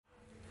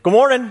Good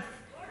morning.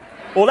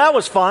 Well, that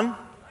was fun.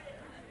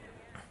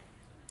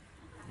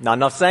 Not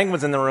enough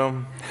sanguines in the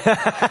room. Not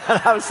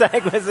enough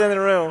sanguines in the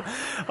room.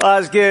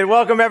 Well, that's good.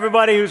 Welcome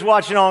everybody who's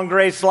watching on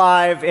Grace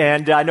Live.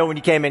 And I know when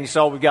you came in, you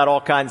saw we've got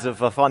all kinds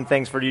of fun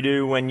things for you to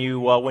do when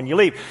you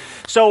leave.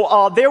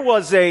 So there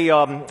was a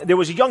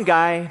young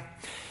guy.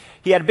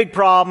 He had a big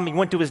problem. He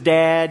went to his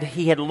dad.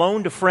 He had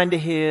loaned a friend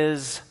of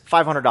his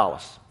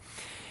 $500.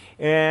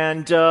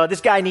 And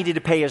this guy needed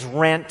to pay his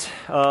rent.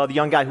 The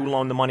young guy who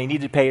loaned the money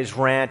needed to pay his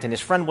rent, and his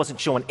friend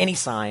wasn't showing any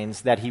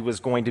signs that he was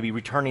going to be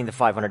returning the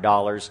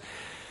 $500.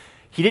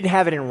 He didn't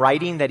have it in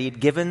writing that he had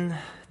given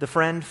the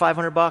friend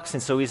 $500,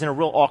 and so he's in a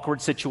real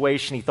awkward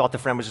situation. He thought the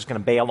friend was just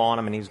going to bail on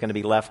him, and he was going to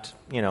be left,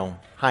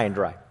 high and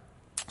dry.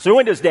 So he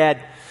went to his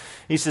dad.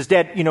 He says,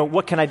 "Dad,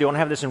 what can I do? I don't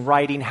have this in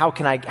writing. How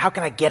can I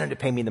get him to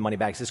pay me the money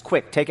back?" He says,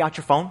 "Quick, take out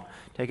your phone.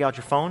 Take out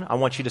your phone. I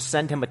want you to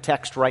send him a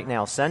text right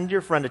now. Send your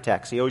friend a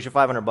text. He owes you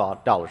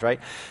 $500, right?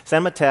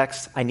 Send him a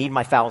text. I need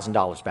my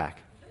 $1,000 back."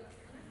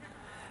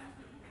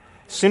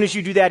 As soon as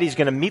you do that, he's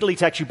going to immediately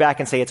text you back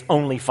and say it's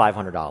only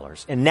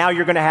 $500. And now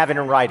you're going to have it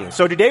in writing.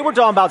 So today we're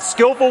talking about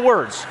skillful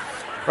words,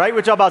 right?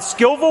 We're talking about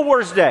skillful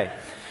words today.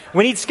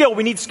 We need skill.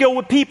 We need skill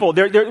with people.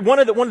 One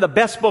of the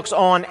best books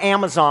on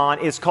Amazon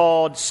is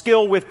called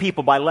Skill with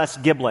People by Les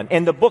Giblin.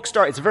 And the book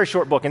it's a very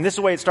short book, and this is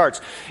the way it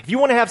starts. If you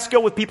want to have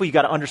skill with people, you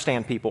got to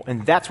understand people.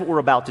 And that's what we're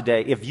about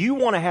today. If you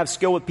want to have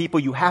skill with people,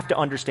 you have to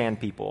understand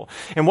people.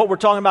 And what we're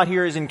talking about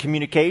here is in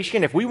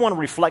communication. If we want to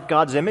reflect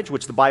God's image,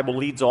 which the Bible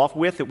leads off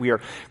with, that we are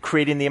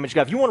creating the image of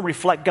God. If you want to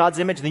reflect God's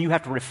image, then you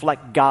have to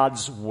reflect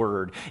God's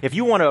word. If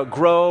you want to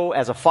grow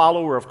as a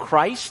follower of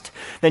Christ,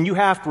 then you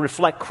have to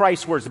reflect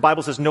Christ's words. The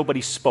Bible says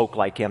nobody spoke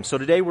like him. So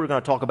today we're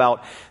going to talk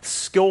about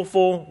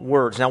skillful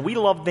words. Now, we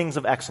love things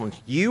of excellence.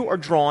 You are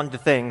drawn to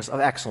things of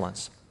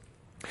excellence.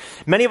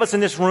 Many of us in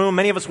this room,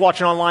 many of us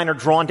watching online are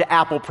drawn to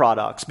Apple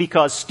products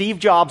because Steve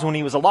Jobs, when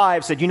he was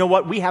alive, said,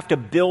 we have to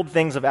build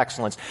things of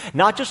excellence.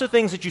 Not just the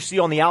things that you see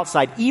on the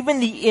outside, even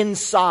the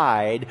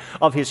inside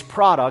of his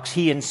products,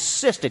 he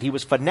insisted, he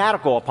was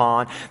fanatical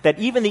upon, that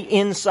even the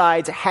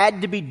insides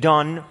had to be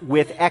done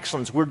with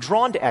excellence. We're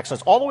drawn to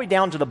excellence, all the way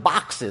down to the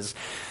boxes.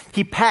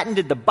 He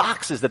patented the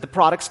boxes that the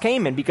products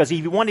came in because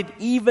he wanted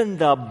even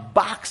the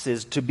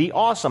boxes to be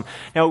awesome.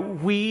 Now,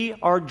 we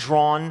are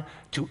drawn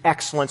to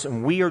excellence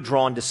and we are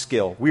drawn to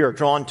skill. We are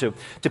drawn to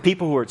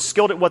people who are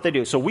skilled at what they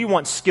do. So we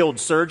want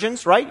skilled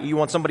surgeons, right? You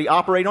want somebody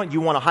operating on it.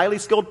 You want a highly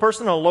skilled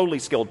person or a lowly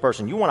skilled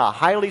person? You want a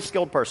highly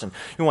skilled person.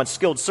 You want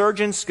skilled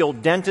surgeons,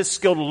 skilled dentists,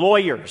 skilled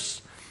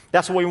lawyers.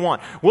 That's what we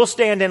want. We'll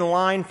stand in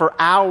line for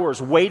hours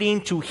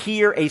waiting to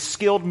hear a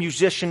skilled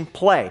musician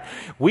play.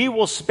 We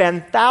will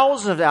spend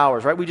thousands of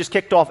hours, right? We just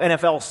kicked off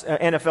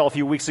NFL a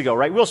few weeks ago,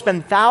 right? We'll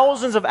spend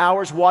thousands of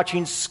hours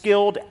watching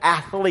skilled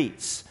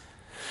athletes.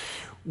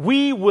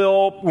 We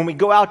will, when we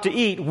go out to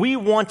eat, we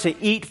want to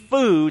eat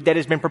food that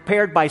has been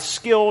prepared by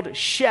skilled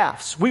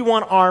chefs. We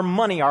want our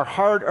money, our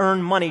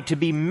hard-earned money, to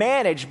be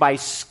managed by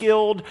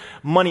skilled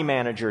money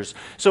managers.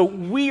 So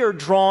we are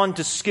drawn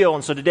to skill.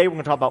 And so today we're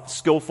going to talk about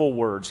skillful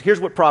words. Here's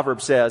what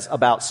Proverbs says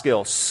about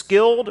skill.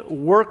 Skilled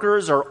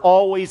workers are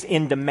always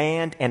in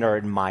demand and are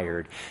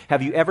admired.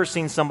 Have you ever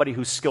seen somebody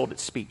who's skilled at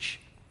speech?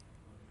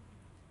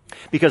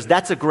 Because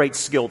that's a great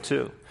skill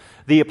too.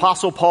 The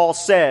Apostle Paul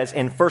says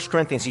in 1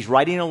 Corinthians, he's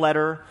writing a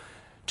letter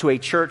to a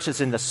church that's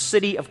in the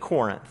city of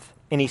Corinth.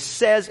 And he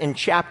says in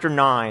chapter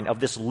 9 of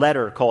this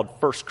letter called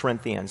 1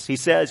 Corinthians, he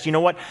says, you know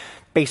what?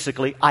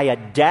 Basically, I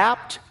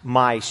adapt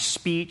my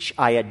speech,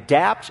 I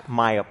adapt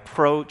my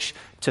approach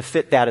to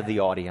fit that of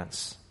the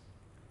audience.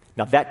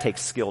 Now that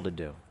takes skill to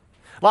do.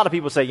 A lot of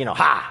people say,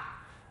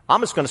 I'm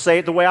just going to say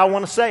it the way I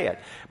want to say it.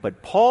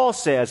 But Paul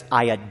says,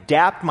 I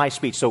adapt my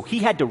speech. So he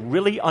had to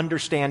really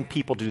understand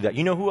people to do that.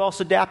 You know who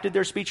else adapted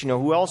their speech? You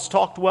know who else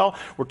talked well?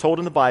 We're told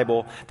in the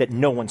Bible that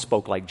no one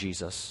spoke like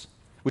Jesus,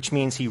 which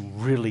means he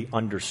really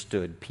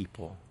understood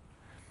people.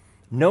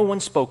 No one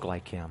spoke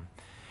like him.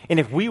 And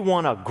if we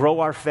want to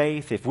grow our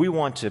faith, if we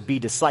want to be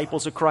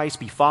disciples of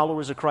Christ, be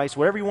followers of Christ,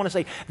 whatever you want to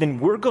say,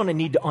 then we're going to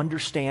need to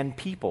understand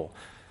people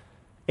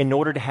in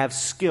order to have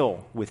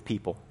skill with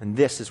people. And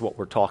this is what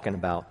we're talking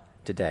about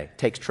today.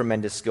 Takes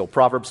tremendous skill.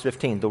 Proverbs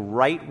 15, the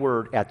right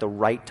word at the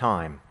right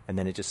time. And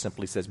then it just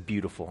simply says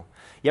beautiful.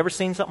 You ever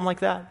seen something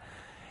like that?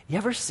 You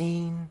ever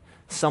seen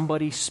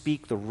somebody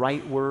speak the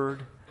right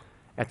word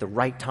at the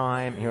right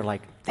time? And you're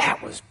like,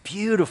 that was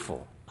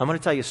beautiful. I'm going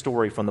to tell you a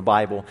story from the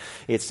Bible.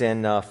 It's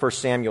in 1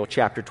 Samuel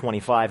chapter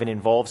 25. It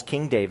involves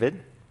King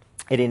David.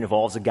 It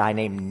involves a guy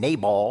named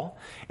Nabal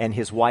and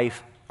his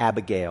wife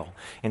Abigail.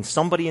 And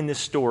somebody in this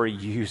story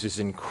uses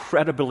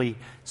incredibly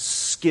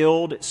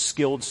skilled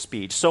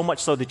speech, so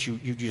much so that you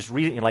just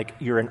read it,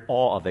 you're in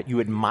awe of it.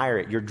 You admire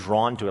it. You're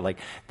drawn to it. Like,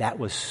 that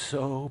was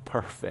so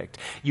perfect.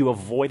 You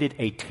avoided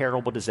a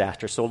terrible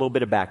disaster. So a little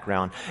bit of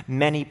background.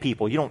 Many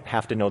people, you don't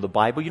have to know the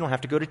Bible. You don't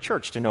have to go to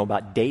church to know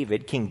about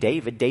David, King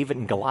David, David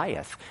and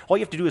Goliath. All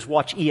you have to do is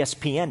watch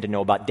ESPN to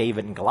know about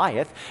David and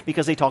Goliath,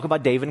 because they talk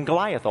about David and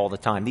Goliath all the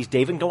time, these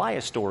David and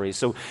Goliath stories.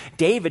 So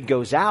David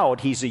goes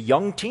out. He's a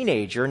young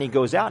teenager. teenager, and he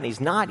goes out, and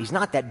he's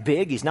not that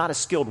big. He's not a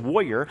skilled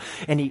warrior.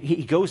 And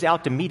he goes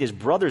out to meet his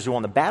brothers who are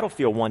on the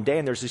battlefield one day,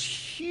 and there's this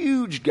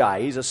huge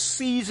guy. He's a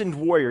seasoned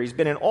warrior. He's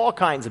been in all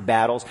kinds of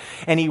battles,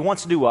 and he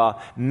wants to do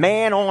a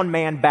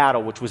man-on-man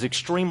battle, which was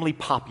extremely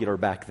popular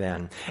back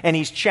then. And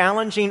he's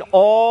challenging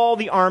all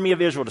the army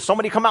of Israel to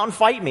somebody come out and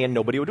fight me, and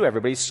nobody would do it.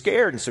 Everybody's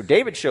scared. And so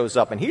David shows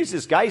up, and here's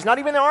this guy. He's not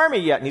even in the army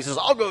yet. And he says,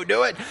 I'll go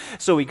do it.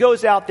 So he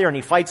goes out there, and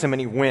he fights him, and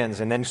he wins.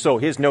 And then so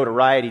his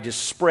notoriety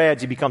just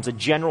spreads. He becomes a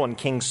general in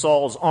King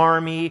Saul's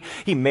army.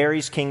 He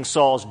marries King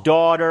Saul's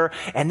daughter.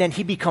 And then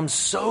he becomes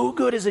so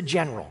good as a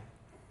general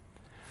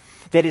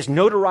that his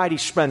notoriety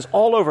spreads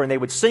all over, and they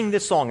would sing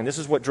this song, and this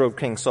is what drove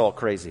King Saul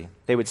crazy.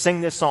 They would sing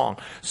this song,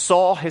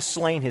 Saul has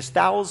slain his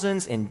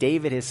thousands, and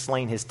David has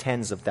slain his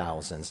tens of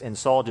thousands. And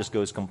Saul just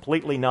goes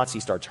completely nuts. He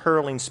starts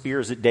hurling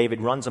spears at David,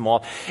 runs him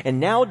off.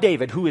 And now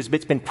David, who has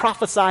been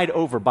prophesied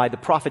over by the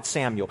prophet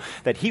Samuel,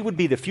 that he would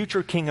be the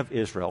future king of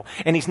Israel,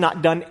 and he's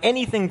not done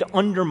anything to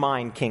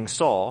undermine King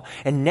Saul.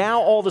 And now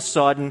all of a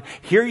sudden,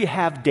 here you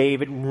have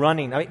David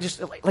running,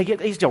 just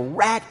like he's a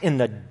rat in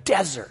the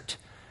desert.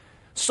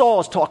 Saul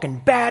is talking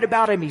bad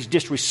about him. He's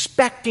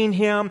disrespecting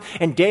him.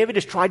 And David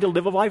has tried to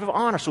live a life of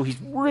honor. So he's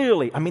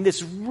really,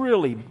 this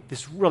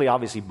really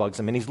obviously bugs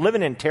him. And he's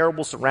living in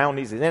terrible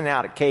surroundings. He's in and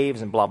out of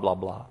caves and blah, blah,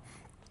 blah.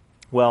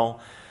 Well,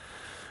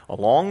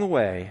 along the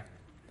way,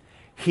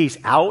 he's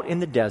out in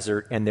the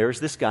desert, and there's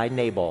this guy,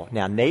 Nabal.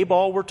 Now,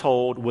 Nabal, we're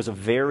told, was a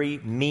very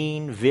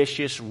mean,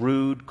 vicious,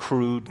 rude,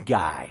 crude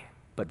guy,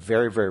 but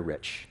very, very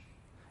rich.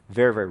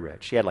 Very, very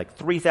rich. He had like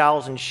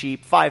 3,000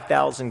 sheep,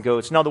 5,000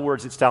 goats. In other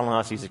words, it's telling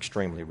us he's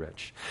extremely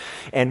rich.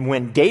 And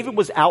when David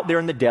was out there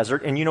in the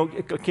desert, and you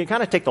can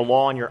kind of take the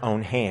law in your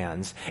own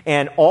hands,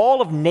 and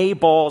all of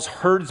Nabal's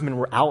herdsmen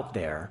were out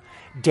there,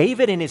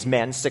 David and his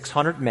men,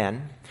 600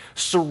 men,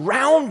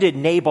 surrounded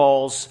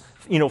Nabal's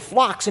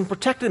flocks and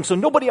protected them so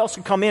nobody else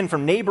could come in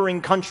from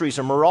neighboring countries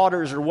or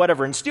marauders or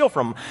whatever and steal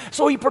from them.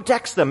 So he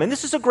protects them. And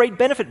this is a great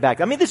benefit back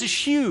then. This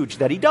is huge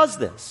that he does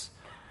this.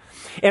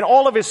 And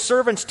all of his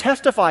servants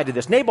testify to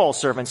this. Nabal's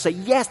servants say,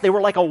 yes, they were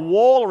like a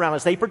wall around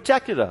us. They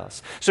protected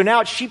us. So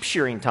now it's sheep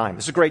shearing time.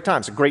 This is a great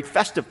time. It's a great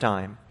festive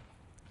time.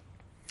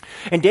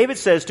 And David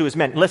says to his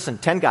men, listen,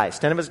 10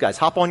 of his guys,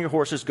 hop on your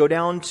horses, go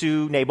down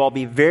to Nabal,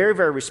 be very,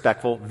 very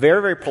respectful,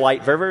 very, very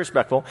polite, very, very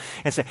respectful,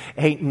 and say,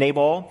 hey,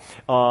 Nabal,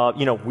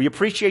 we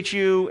appreciate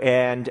you,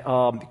 and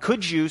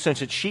could you,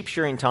 since it's sheep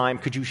shearing time,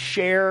 could you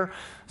share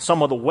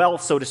some of the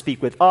wealth, so to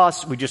speak, with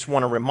us? We just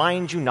want to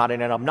remind you, not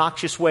in an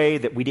obnoxious way,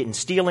 that we didn't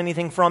steal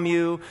anything from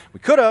you. We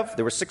could have.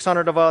 There were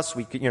 600 of us.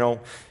 We could,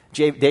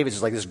 David's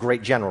is like this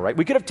great general, right?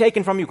 We could have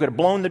taken from you, could have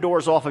blown the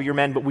doors off of your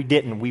men, but we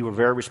didn't. We were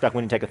very respectful.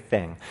 We didn't take a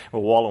thing. We're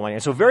wallowing.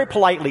 And so very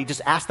politely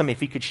just asked them if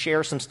he could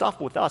share some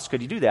stuff with us.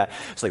 Could he do that?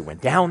 So they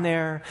went down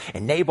there,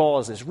 and Nabal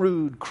is this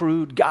rude,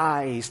 crude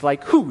guy. He's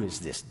like, who is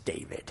this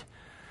David?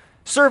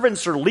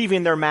 Servants are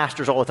leaving their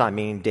masters all the time.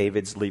 Meaning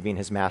David's leaving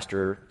his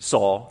master,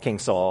 Saul, King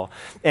Saul.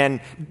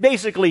 And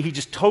basically, he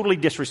just totally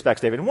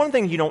disrespects David. And one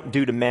thing you don't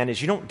do to men is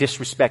you don't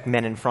disrespect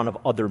men in front of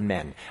other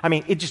men.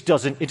 It just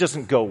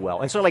doesn't go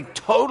well. And so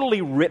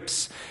totally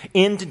rips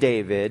into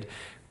David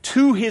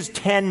to his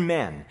 10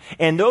 men.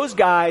 And those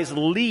guys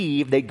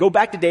leave, they go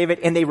back to David,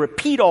 and they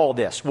repeat all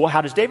this. Well,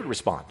 how does David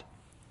respond?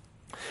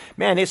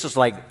 Man, this is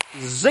like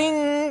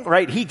zing,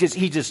 right? He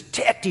just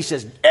ticked. He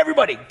says,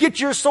 everybody, get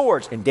your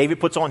swords. And David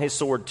puts on his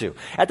sword too.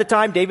 At the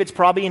time, David's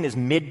probably in his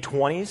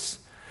mid-20s.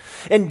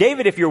 And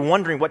David, if you're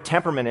wondering what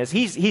temperament is,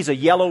 he's a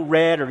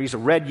yellow-red or he's a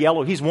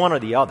red-yellow. He's one or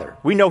the other.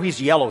 We know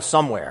he's yellow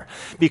somewhere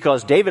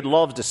because David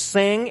loves to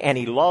sing and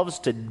he loves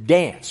to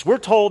dance. We're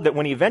told that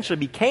when he eventually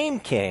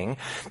became king,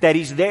 that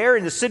he's there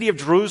in the city of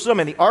Jerusalem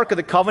and the Ark of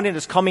the Covenant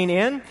is coming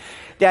in,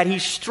 that he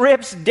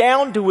strips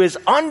down to his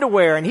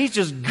underwear and he's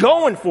just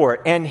going for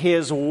it. And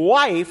his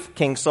wife,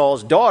 King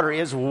Saul's daughter,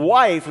 his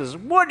wife is,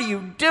 what are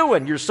you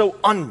doing? You're so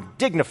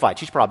undignified.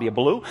 She's probably a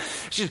blue.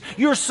 She says,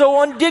 you're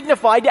so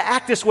undignified to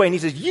act this way. And he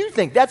says, you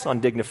think that's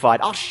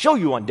undignified? I'll show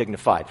you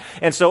undignified.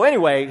 And so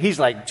anyway, he's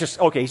like, he's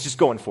just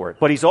going for it.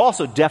 But he's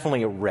also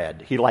definitely a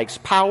red. He likes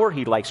power.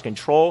 He likes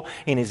control.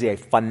 And he's a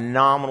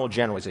phenomenal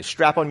general. He says,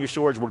 strap on your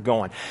swords. We're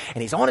going.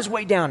 And he's on his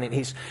way down.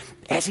 And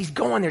as he's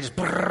going there, just,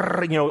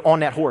 on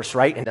that horse,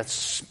 right? And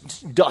that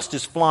dust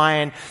is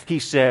flying. He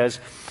says,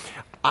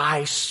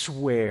 I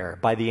swear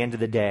by the end of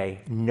the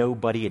day,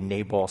 nobody in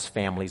Nabal's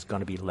family is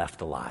going to be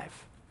left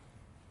alive.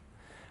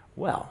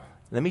 Well,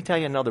 let me tell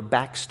you another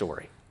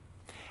backstory.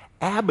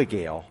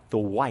 Abigail, the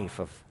wife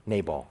of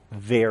Nabal,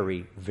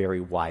 very, very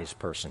wise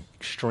person,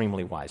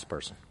 extremely wise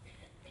person.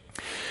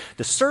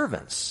 The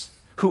servants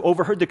who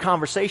overheard the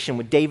conversation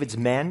with David's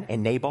men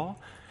and Nabal,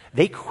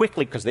 they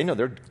quickly, because they know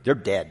they're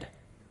dead,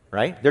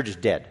 right? They're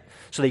just dead.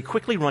 So they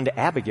quickly run to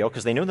Abigail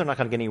because they know they're not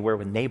going to get anywhere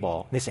with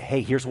Nabal. And they say,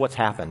 hey, here's what's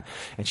happened.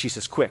 And she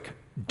says, quick,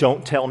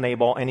 don't tell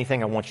Nabal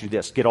anything. I want you to do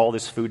this. Get all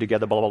this food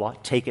together, blah, blah, blah.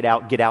 Take it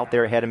out. Get out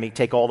there ahead of me.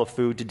 Take all the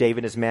food to David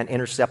and his men.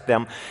 Intercept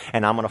them.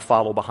 And I'm going to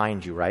follow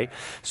behind you, right?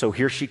 So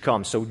here she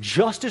comes. So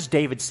just as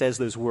David says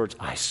those words,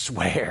 I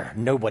swear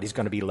nobody's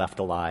going to be left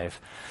alive,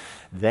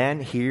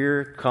 Then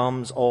here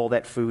comes all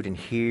that food, and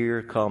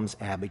here comes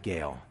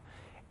Abigail.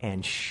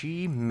 And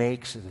she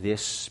makes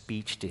this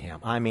speech to him.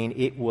 I mean,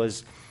 it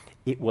was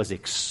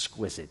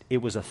exquisite.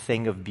 It was a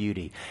thing of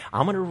beauty.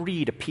 I'm going to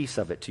read a piece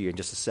of it to you in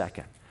just a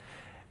second.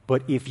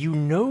 But if you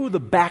know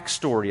the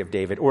backstory of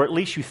David, or at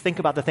least you think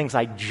about the things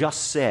I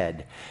just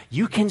said,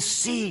 you can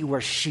see where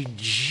she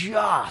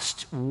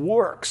just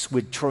works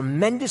with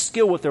tremendous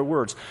skill with her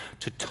words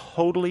to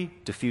totally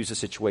diffuse the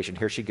situation.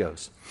 Here she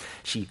goes.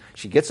 She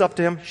gets up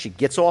to him, she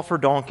gets off her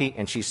donkey,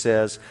 and she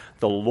says,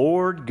 "The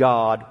Lord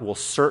God will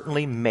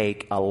certainly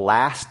make a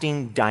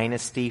lasting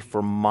dynasty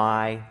for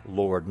my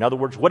Lord." In other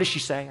words, what is she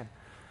saying?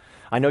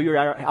 I know you're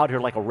out here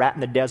like a rat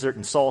in the desert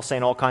and Saul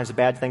saying all kinds of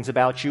bad things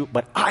about you,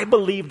 but I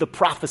believe the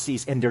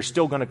prophecies and they're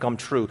still going to come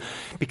true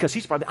because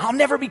he's probably, "I'll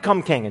never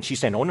become king." And she's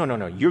saying, "Oh,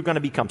 no, you're going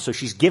to become." So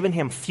she's given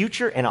him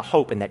future and a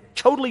hope, and that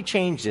totally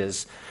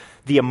changes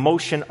the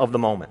emotion of the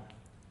moment.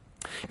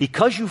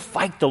 "Because you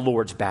fight the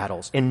Lord's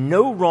battles, and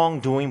no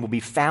wrongdoing will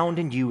be found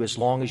in you as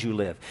long as you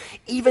live.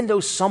 Even though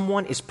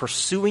someone is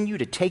pursuing you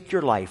to take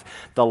your life,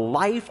 the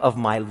life of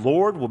my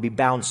Lord will be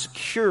bound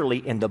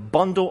securely in the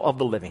bundle of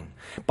the living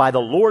by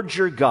the Lord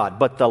your God.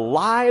 But the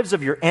lives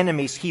of your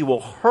enemies he will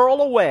hurl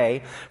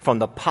away from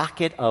the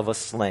pocket of a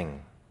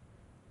sling."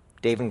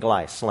 David and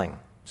Goliath, sling.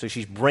 So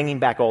she's bringing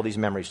back all these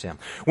memories to him.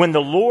 "When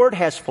the Lord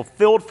has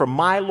fulfilled for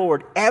my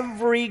Lord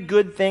every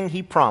good thing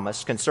he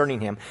promised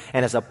concerning him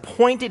and has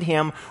appointed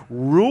him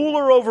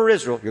ruler over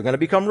Israel," you're going to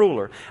become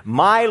ruler,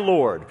 "my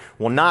Lord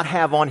will not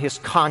have on his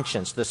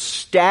conscience the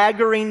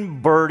staggering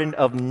burden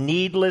of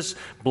needless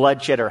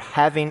bloodshed or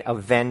having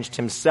avenged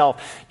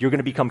himself." You're going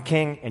to become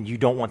king and you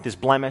don't want this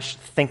blemish.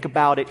 Think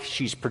about it.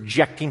 She's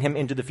projecting him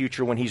into the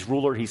future. When he's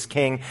ruler, he's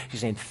king.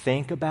 She's saying,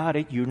 think about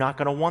it. You're not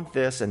going to want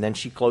this. And then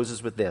she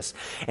closes with this.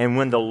 "And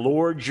when the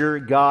Lord your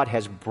God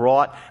has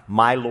brought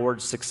my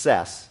Lord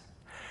success,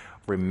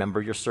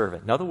 remember your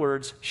servant." In other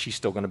words, she's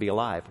still going to be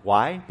alive.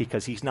 Why?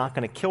 Because he's not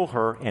going to kill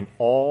her and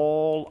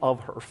all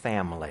of her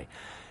family.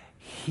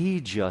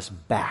 He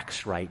just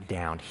backs right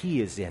down.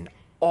 He is in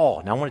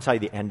awe. Now I want to tell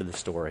you the end of the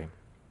story.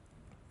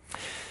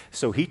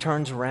 So he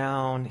turns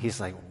around. He's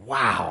like,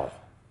 "Wow,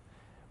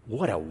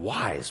 what a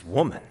wise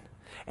woman."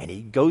 And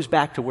he goes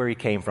back to where he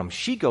came from.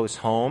 She goes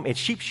home. It's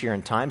sheep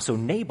shearing time. So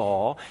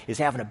Nabal is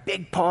having a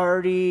big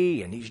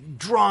party and he's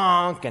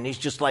drunk and he's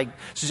just like,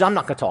 says, "I'm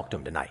not going to talk to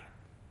him tonight.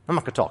 I'm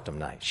not going to talk to him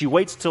tonight." She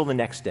waits till the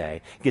next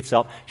day, gets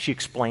up. She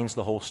explains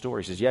the whole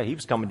story. She says, "Yeah, he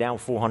was coming down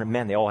with 400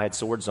 men. They all had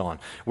swords on.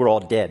 We're all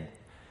dead."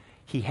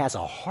 He has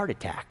a heart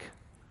attack.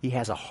 He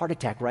has a heart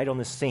attack right on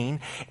the scene,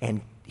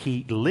 and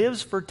he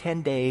lives for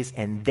 10 days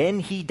and then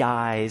he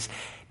dies.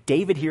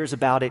 David hears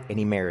about it and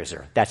he marries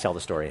her. That's how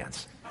the story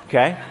ends.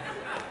 Okay?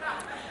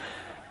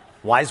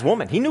 Wise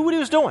woman. He knew what he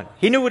was doing.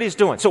 He knew what he was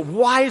doing. So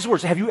wise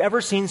words. Have you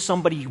ever seen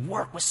somebody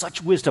work with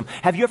such wisdom?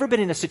 Have you ever been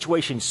in a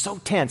situation so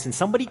tense and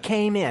somebody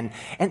came in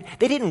and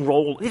they didn't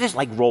roll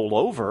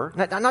over.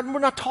 We're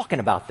not talking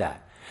about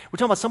that. We're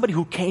talking about somebody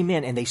who came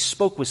in and they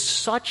spoke with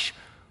such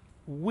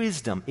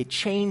wisdom. It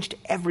changed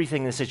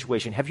everything in the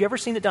situation. Have you ever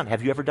seen it done?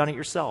 Have you ever done it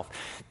yourself?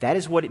 That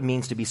is what it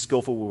means to be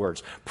skillful with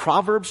words.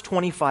 Proverbs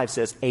 25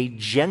 says, "A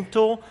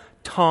gentle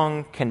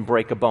tongue can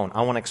break a bone."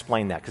 I want to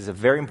explain that because it's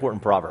a very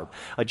important proverb.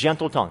 A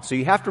gentle tongue. So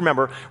you have to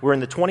remember, we're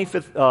in the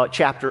 25th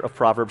chapter of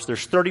Proverbs.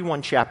 There's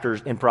 31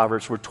 chapters in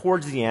Proverbs. We're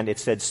towards the end. It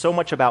said so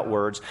much about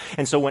words.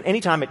 And so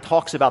anytime it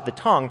talks about the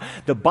tongue,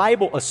 the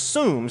Bible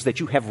assumes that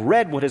you have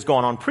read what has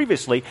gone on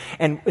previously.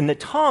 And the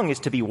tongue is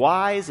to be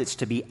wise. It's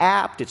to be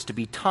apt. It's to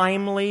be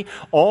timely.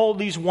 All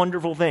these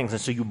wonderful things. And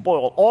so you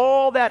boil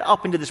all that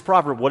up into this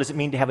proverb. What does it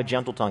mean to have a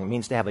gentle tongue? It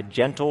means to have a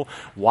gentle,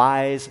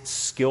 wise,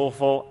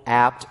 skillful,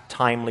 apt,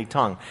 timely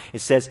tongue.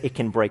 It says it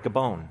can break a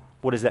bone.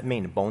 What does that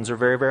mean? Bones are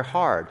very, very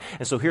hard.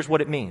 And so here's what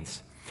it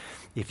means.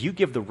 If you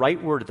give the right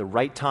word at the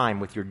right time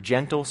with your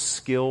gentle,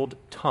 skilled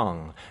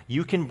tongue,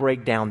 you can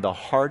break down the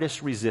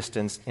hardest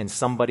resistance in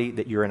somebody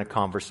that you're in a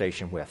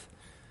conversation with.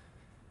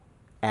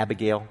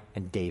 Abigail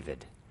and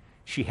David.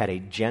 She had a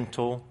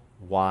gentle,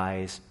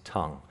 wise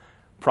tongue.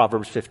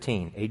 Proverbs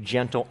 15, "A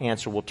gentle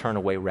answer will turn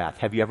away wrath."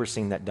 Have you ever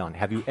seen that done?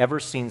 Have you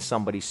ever seen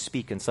somebody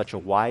speak in such a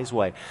wise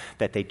way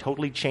that they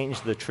totally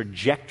changed the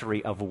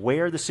trajectory of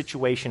where the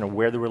situation or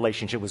where the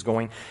relationship was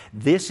going?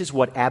 This is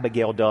what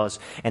Abigail does,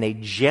 and a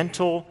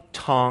gentle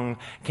tongue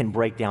can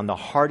break down the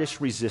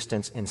hardest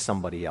resistance in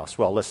somebody else.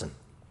 Well, listen.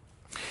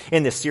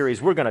 In this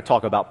series, we're going to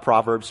talk about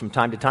Proverbs from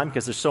time to time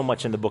because there's so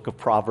much in the book of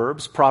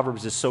Proverbs.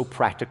 Proverbs is so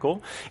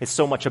practical. It's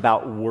so much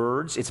about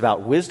words. It's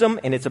about wisdom,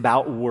 and it's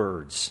about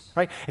words,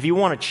 right? If you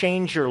want to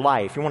change your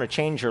life, you have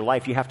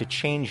to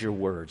change your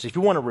words. If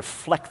you want to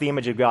reflect the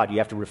image of God, you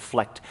have to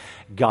reflect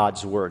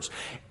God's words.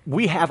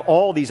 We have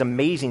all these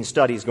amazing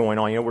studies going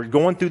on. We're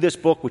going through this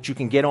book, which you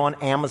can get on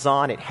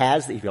Amazon. It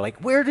has, if you're like,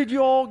 where did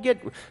you all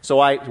get? So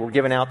we're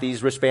giving out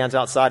these wristbands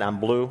outside. I'm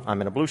blue. I'm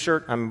in a blue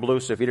shirt. I'm in blue.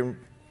 So if you didn't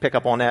pick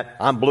up on that,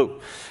 I'm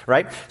blue,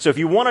 right? So if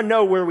you want to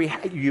know where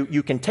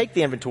you can take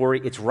the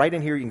inventory, it's right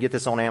in here. You can get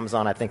this on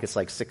Amazon. I think it's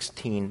like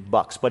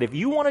 $16. But if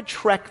you want to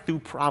trek through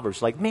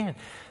Proverbs, like, man,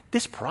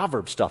 This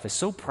proverb stuff is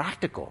so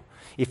practical.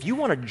 If you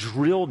want to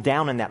drill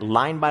down in that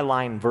line by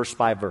line, verse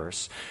by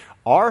verse,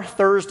 our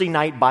Thursday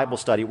night Bible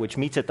study, which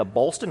meets at the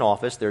Ballston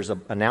office, there's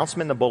an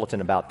announcement in the bulletin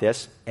about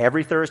this.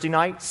 Every Thursday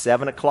night,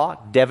 7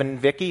 o'clock, Devin and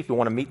Vicky, if you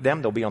want to meet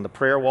them, they'll be on the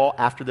prayer wall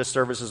after this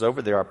service is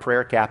over. They're our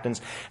prayer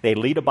captains. They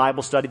lead a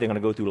Bible study. They're going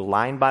to go through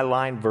line by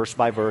line, verse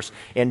by verse,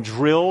 and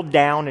drill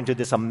down into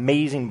this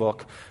amazing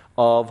book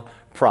of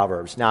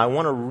Proverbs. Now, I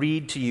want to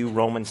read to you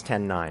Romans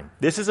 10:9.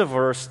 This is a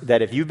verse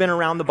that if you've been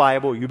around the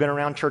Bible, you've been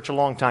around church a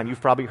long time,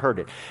 you've probably heard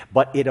it.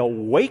 But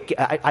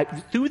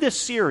through this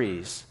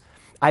series,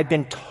 I've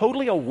been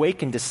totally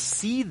awakened to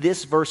see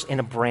this verse in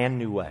a brand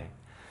new way.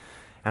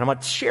 And I'm going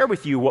to share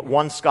with you what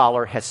one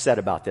scholar has said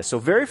about this. So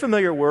very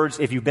familiar words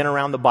if you've been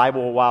around the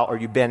Bible a while or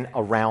you've been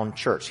around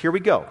church. Here we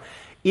go.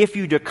 If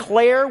you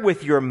declare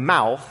with your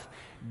mouth,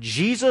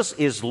 Jesus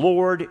is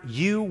Lord,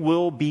 you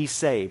will be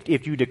saved.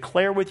 If you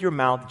declare with your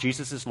mouth,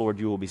 Jesus is Lord,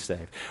 you will be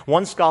saved.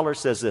 One scholar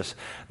says this,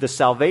 the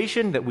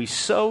salvation that we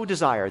so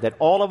desire, that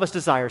all of us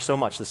desire so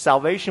much, the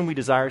salvation we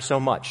desire so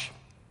much,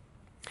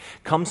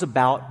 comes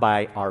about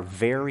by our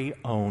very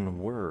own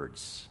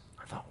words.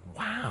 I thought,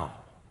 wow.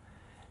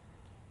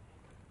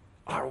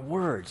 Our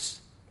words.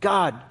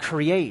 God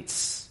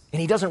creates,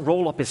 and he doesn't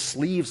roll up his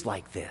sleeves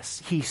like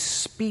this. He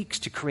speaks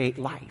to create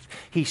life.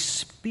 He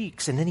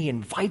speaks, and then he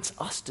invites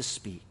us to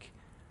speak.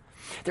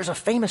 There's a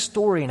famous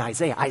story in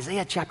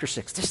Isaiah chapter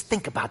 6. Just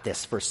think about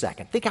this for a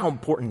second. Think how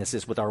important this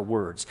is with our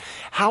words.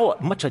 How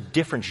much a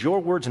difference your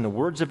words and the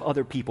words of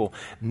other people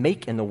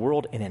make in the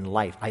world and in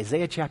life.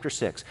 Isaiah chapter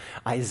 6.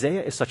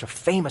 Isaiah is such a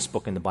famous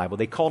book in the Bible.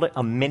 They called it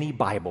a mini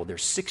Bible.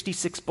 There's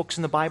 66 books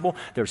in the Bible.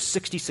 There's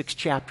 66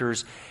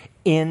 chapters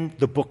in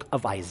the book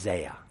of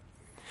Isaiah.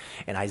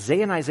 And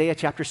Isaiah in Isaiah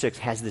chapter 6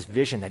 has this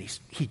vision that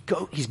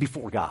he's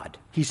before God.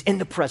 He's in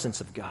the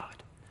presence of God.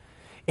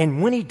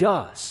 And when he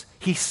does,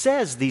 he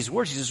says these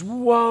words. He says,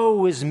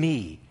 woe is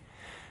me.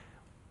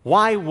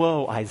 Why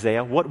woe,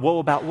 Isaiah? What woe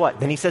about what?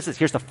 Then he says this.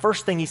 Here's the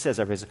first thing he says.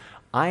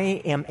 I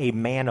am a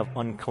man of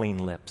unclean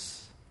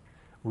lips.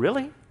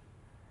 Really?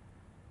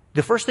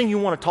 The first thing you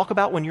want to talk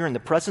about when you're in the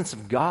presence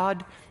of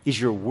God is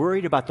you're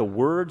worried about the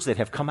words that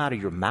have come out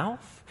of your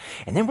mouth?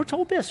 And then we're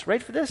told this,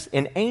 right for this.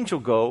 An angel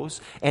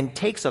goes and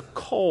takes a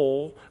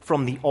coal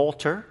from the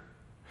altar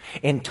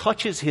and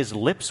touches his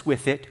lips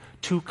with it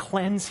to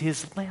cleanse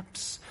his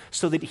lips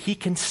so that he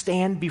can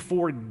stand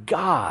before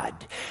God.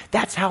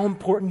 That's how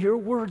important your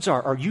words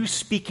are. Are you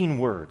speaking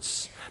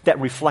words that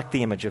reflect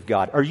the image of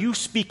God? Are you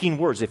speaking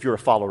words if you're a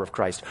follower of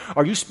Christ?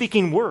 Are you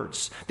speaking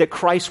words that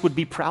Christ would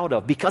be proud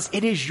of? Because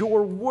it is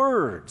your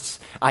words,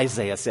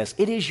 Isaiah says.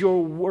 It is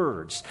your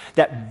words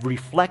that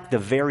reflect the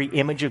very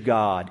image of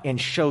God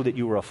and show that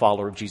you are a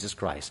follower of Jesus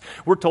Christ.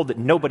 We're told that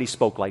nobody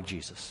spoke like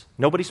Jesus.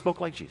 Nobody spoke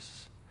like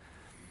Jesus.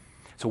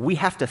 So we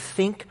have to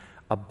think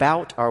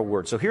about our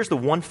words. So here's the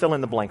one fill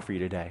in the blank for you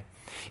today.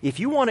 If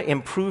you want to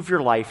improve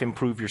your life,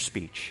 improve your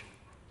speech.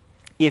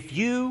 If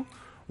you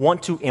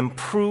want to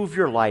improve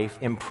your life,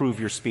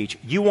 improve your speech.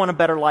 You want a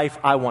better life,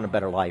 I want a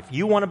better life.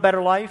 You want a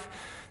better life,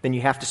 then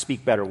you have to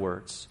speak better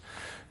words.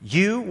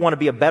 You want to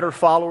be a better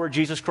follower of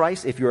Jesus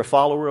Christ. If you're a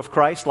follower of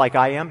Christ like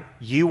I am,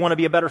 you want to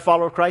be a better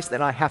follower of Christ,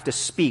 then I have to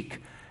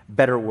speak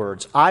better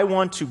words. I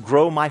want to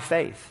grow my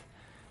faith.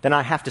 Then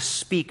I have to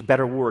speak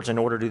better words in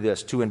order to do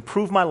this. To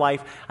improve my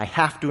life, I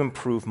have to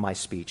improve my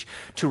speech.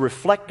 To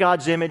reflect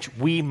God's image,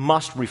 we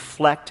must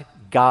reflect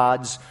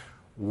God's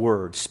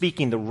words.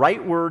 Speaking the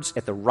right words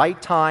at the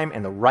right time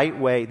and the right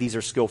way, these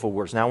are skillful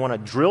words. Now I want to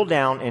drill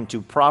down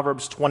into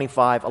Proverbs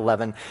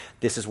 25:11.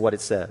 This is what it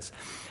says.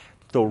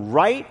 The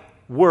right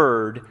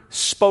word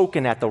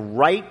spoken at the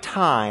right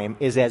time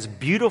is as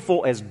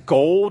beautiful as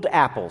gold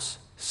apples.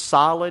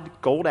 Solid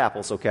gold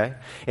apples, okay?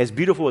 As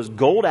beautiful as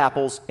gold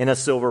apples in a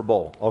silver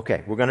bowl.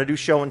 Okay, we're going to do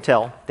show and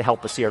tell to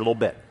help us here a little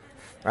bit.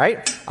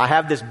 Right? I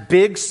have this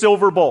big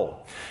silver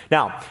bowl.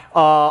 Now,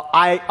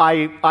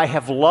 I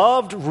have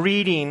loved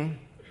reading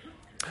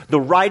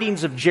the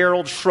writings of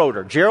Gerald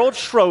Schroeder. Gerald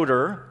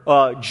Schroeder,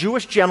 a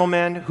Jewish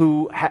gentleman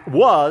who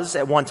was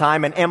at one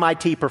time an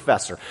MIT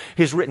professor.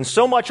 He's written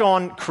so much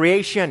on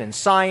creation and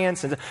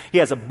science, and he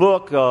has a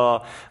book,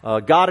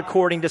 God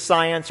According to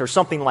Science, or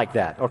something like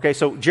that. Okay,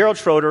 so Gerald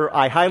Schroeder,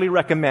 I highly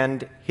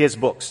recommend his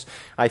books.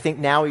 I think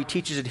now he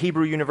teaches at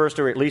Hebrew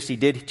University, or at least he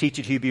did teach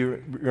at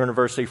Hebrew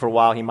University for a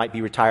while. He might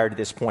be retired at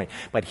this point.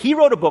 But he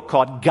wrote a book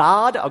called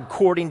God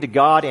According to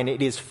God, and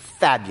it is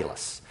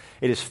fabulous.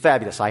 It is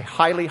fabulous. I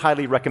highly,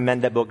 highly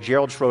recommend that book,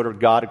 Gerald Schroeder,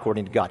 God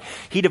According to God.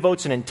 He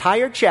devotes an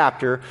entire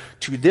chapter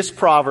to this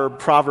proverb,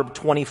 Proverb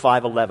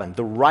 25:11.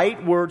 The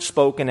right word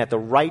spoken at the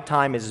right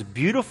time is as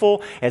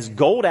beautiful as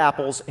gold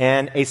apples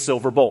and a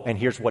silver bowl. And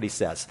here's what he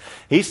says.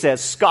 He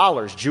says,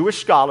 scholars, Jewish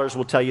scholars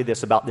will tell you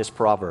this about this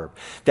proverb,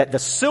 that the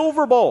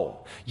silver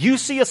bowl, you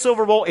see a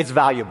silver bowl, it's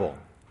valuable.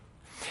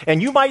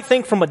 And you might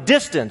think from a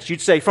distance, you'd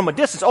say from a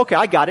distance, okay,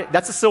 I got it,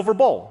 that's a silver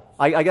bowl.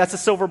 That's a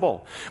silver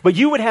bowl. But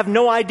you would have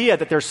no idea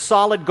that there's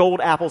solid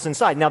gold apples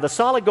inside. Now, the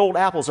solid gold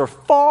apples are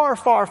far,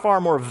 far, far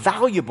more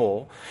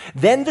valuable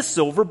than the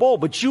silver bowl,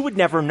 but you would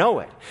never know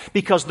it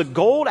because the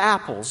gold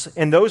apples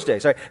in those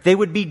days, right, they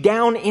would be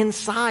down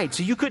inside,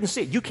 so you couldn't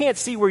see it. You can't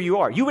see where you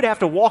are. You would have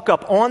to walk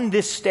up on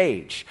this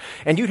stage,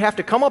 and you'd have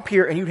to come up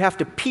here, and you'd have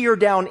to peer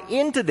down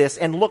into this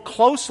and look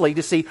closely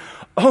to see,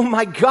 oh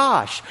my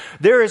gosh,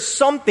 there is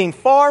something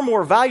far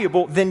more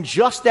valuable than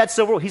just that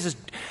silver bowl. He says,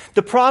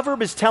 the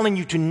proverb is telling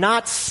you to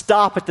not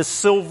stop at the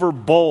silver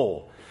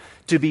bowl,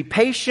 to be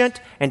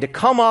patient and to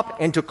come up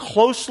and to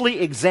closely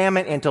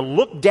examine and to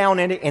look down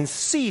in it and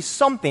see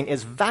something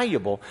as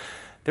valuable.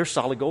 There's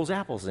solid gold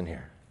apples in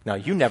here. Now,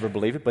 you never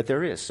believe it, but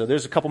there is. So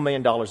there's a couple $1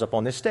 million up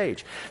on this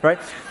stage, right?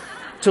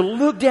 To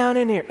look down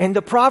in here. And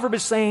the proverb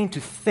is saying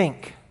to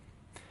think,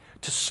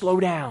 to slow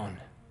down,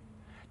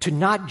 to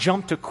not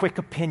jump to quick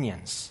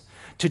opinions,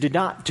 to do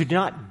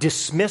not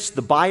dismiss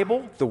the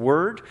Bible, the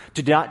Word,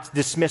 to not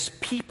dismiss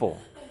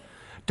people.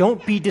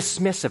 Don't be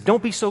dismissive.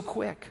 Don't be so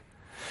quick.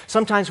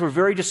 Sometimes we're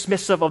very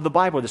dismissive of the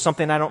Bible. There's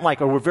something I don't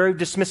like. Or we're very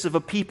dismissive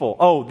of people.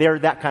 Oh, they're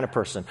that kind of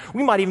person.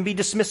 We might even be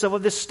dismissive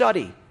of this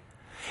study.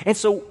 And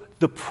so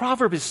the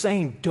proverb is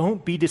saying,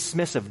 don't be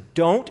dismissive.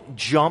 Don't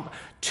jump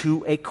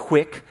to a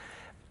quick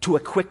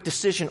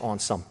decision on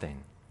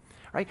something.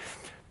 Right?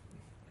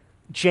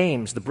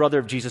 James, the brother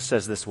of Jesus,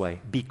 says this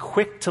way, be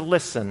quick to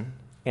listen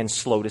and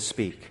slow to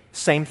speak.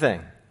 Same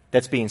thing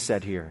that's being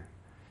said here.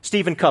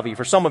 Stephen Covey,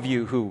 for some of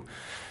you who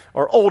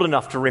are old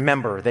enough to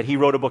remember that he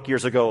wrote a book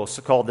years ago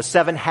called The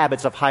 7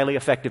 Habits of Highly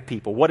Effective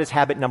People. What is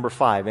habit number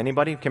 5?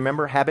 Anybody can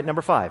remember habit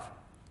number 5?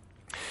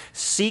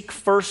 Seek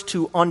first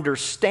to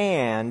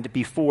understand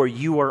before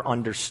you are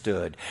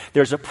understood.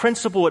 There's a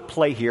principle at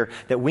play here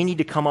that we need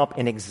to come up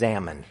and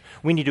examine.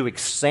 We need to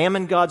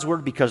examine God's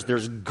Word because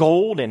there's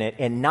gold in it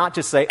and not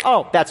just say,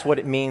 oh, that's what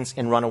it means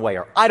and run away,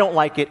 or I don't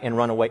like it and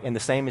run away. And the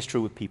same is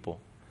true with people.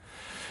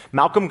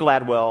 Malcolm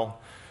Gladwell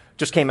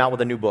just came out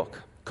with a new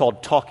book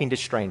called Talking to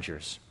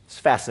Strangers. It's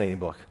a fascinating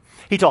book.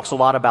 He talks a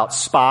lot about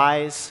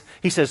spies.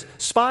 He says,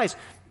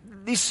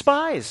 these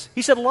spies.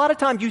 He said, a lot of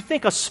times you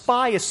think a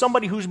spy is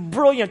somebody who's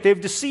brilliant.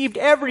 They've deceived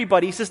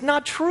everybody. He says,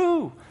 not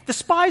true. The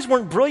spies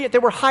weren't brilliant. They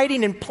were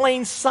hiding in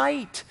plain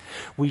sight.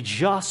 We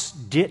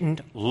just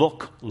didn't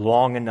look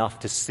long enough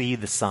to see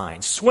the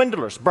signs.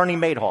 Swindlers, Bernie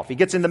Madoff. He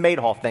gets in the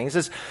Madoff thing. He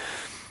says,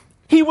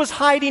 he was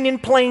hiding in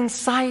plain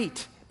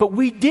sight, but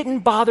we didn't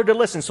bother to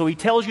listen. So he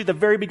tells you at the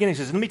very beginning, he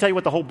says, let me tell you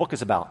what the whole book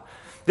is about.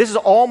 This is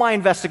all my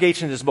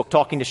investigation in this book,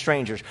 Talking to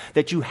Strangers,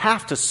 that you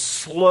have to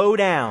slow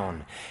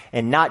down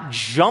and not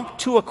jump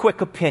to a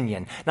quick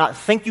opinion, not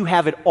think you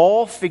have it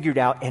all figured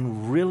out,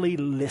 and really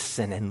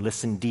listen and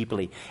listen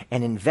deeply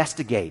and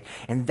investigate.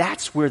 And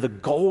that's where the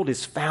gold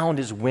is found,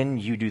 is when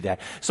you do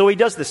that. So he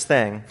does this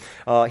thing.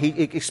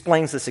 He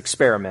explains this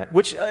experiment,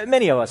 which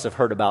many of us have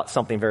heard about,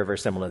 something very, very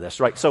similar to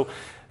this, right? So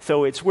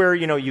it's where,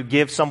 you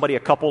give somebody a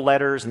couple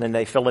letters and then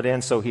they fill it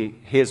in. So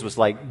his was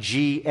like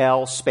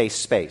GL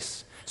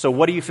space. So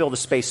what do you fill the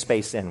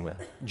space in with?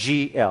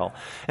 GL.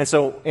 And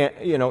so,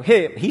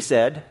 he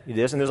said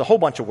this, and there's a whole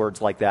bunch of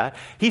words like that.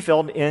 He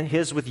filled in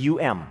his with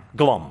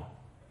glum.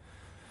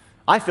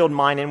 I filled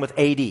mine in with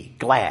AD,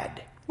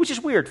 glad, which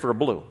is weird for a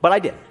blue, but I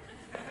did.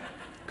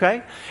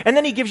 Okay? And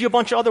then he gives you a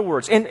bunch of other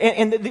words. And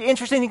the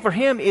interesting thing for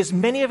him is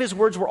many of his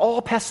words were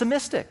all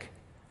pessimistic.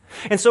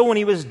 And so when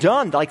he was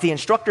done, like the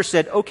instructor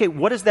said, okay,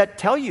 what does that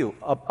tell you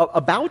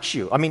about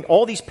you? I mean,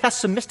 all these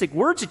pessimistic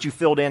words that you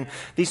filled in,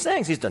 these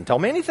things, he doesn't tell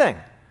me anything.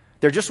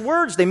 They're just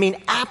words. They mean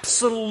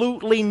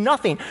absolutely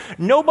nothing.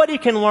 Nobody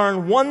can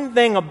learn one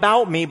thing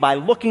about me by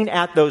looking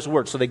at those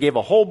words. So they gave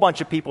a whole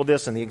bunch of people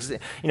this, and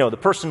the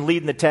person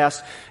leading the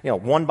test,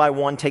 one by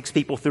one takes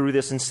people through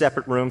this in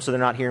separate rooms so they're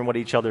not hearing what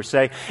each other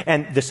say.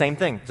 And the same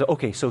thing.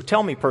 So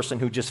tell me, person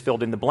who just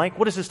filled in the blank,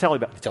 what does this tell you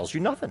about? It tells you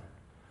nothing.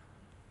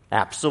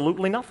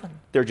 Absolutely nothing.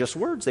 They're just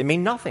words. They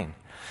mean nothing.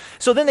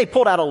 So then they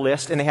pulled out a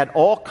list, and they had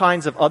all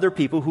kinds of other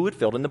people who had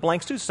filled in the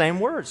blanks too, same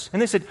words.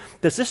 And they said,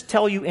 does this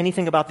tell you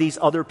anything about these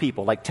other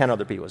people, like 10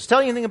 other people? Does it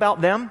tell you anything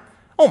about them?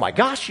 Oh my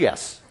gosh,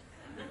 yes.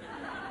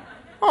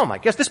 Oh my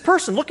gosh, this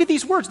person, look at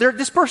these words.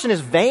 This person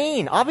is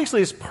vain. Obviously,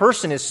 this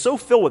person is so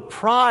filled with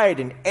pride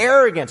and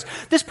arrogance.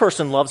 This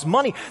person loves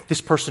money.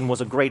 This person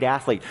was a great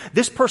athlete.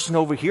 This person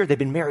over here, they've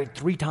been married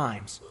 3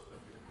 times.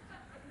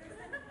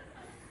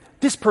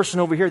 This person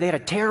over here, they had a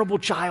terrible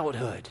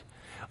childhood.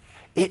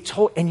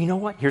 And you know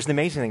what? Here's the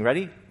amazing thing.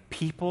 Ready?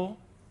 People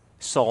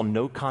saw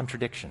no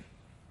contradiction.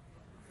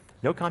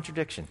 No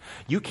contradiction.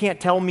 You can't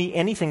tell me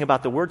anything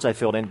about the words I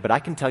filled in, but I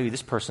can tell you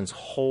this person's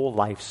whole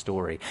life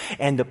story.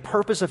 And the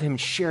purpose of him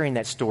sharing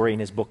that story in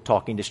his book,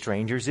 Talking to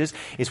Strangers,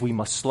 is we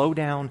must slow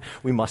down,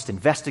 we must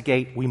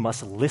investigate, we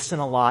must listen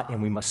a lot,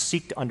 and we must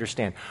seek to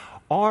understand.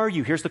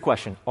 Here's the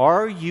question,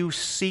 are you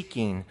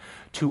seeking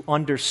to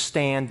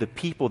understand the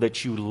people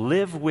that you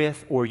live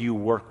with or you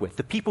work with,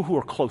 the people who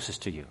are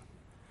closest to you?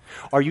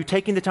 Are you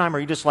taking the time, or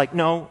are you just like,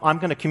 no, I'm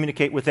going to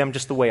communicate with them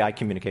just the way I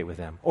communicate with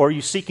them? Or are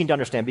you seeking to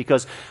understand?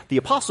 Because the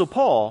Apostle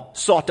Paul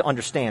sought to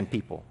understand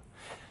people,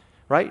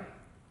 right?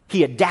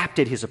 He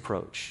adapted his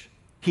approach.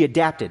 He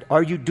adapted.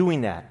 Are you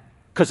doing that?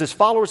 Because as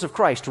followers of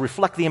Christ, to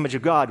reflect the image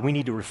of God, we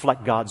need to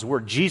reflect God's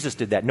word. Jesus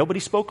did that. Nobody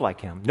spoke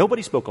like him.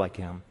 Nobody spoke like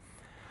him.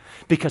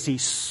 Because he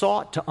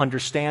sought to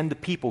understand the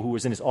people who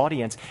was in his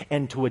audience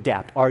and to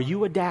adapt. Are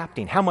you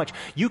adapting? How much?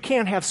 You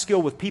can't have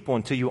skill with people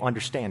until you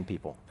understand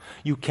people.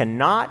 You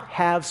cannot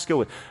have skill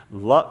with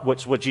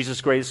what's what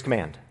Jesus' greatest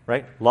command,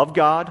 right? Love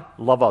God,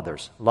 love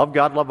others. Love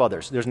God, love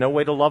others. There's no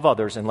way to love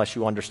others unless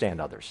you understand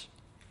others.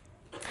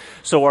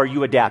 So are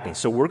you adapting?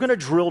 So we're going to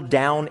drill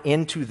down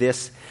into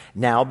this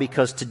now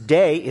because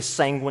today is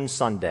Sanguine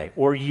Sunday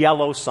or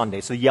Yellow Sunday.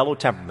 It's the yellow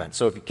temperament.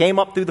 So if you came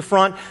up through the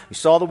front, you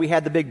saw that we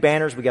had the big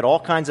banners. We got all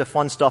kinds of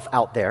fun stuff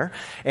out there.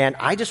 And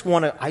I just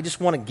want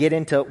to get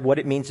into what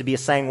it means to be a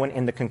sanguine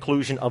in the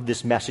conclusion of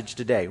this message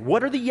today.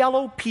 What are the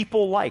yellow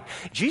people like?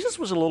 Jesus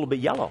was a little bit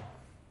yellow.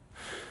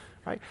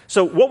 Right?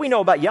 So what we know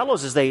about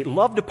yellows is they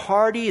love to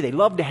party, they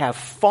love to have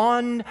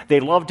fun, they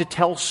love to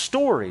tell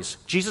stories.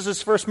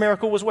 Jesus' first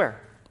miracle was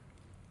where?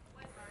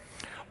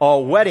 A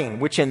wedding,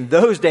 which in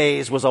those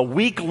days was a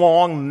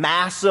week-long,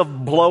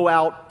 massive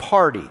blowout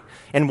party.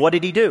 And what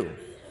did he do?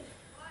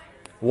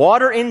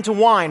 Water into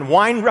wine.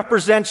 Wine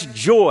represents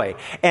joy.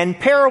 And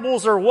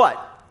parables are what?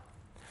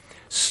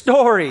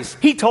 Stories.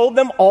 He told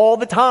them all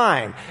the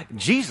time.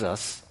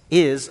 Jesus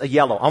is a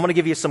yellow. I'm going to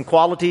give you some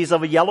qualities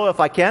of a yellow if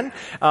I can.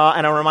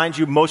 And I'll remind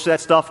you, most of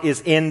that stuff is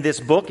in this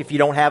book. If you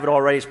don't have it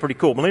already, it's pretty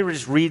cool. But let me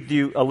just read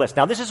you a list.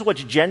 Now, this is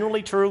what's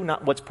generally true,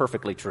 not what's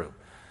perfectly true.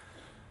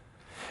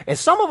 And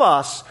some of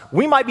us,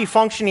 we might be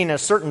functioning in a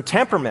certain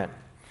temperament.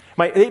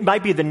 It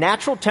might be the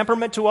natural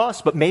temperament to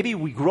us, but maybe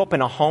we grew up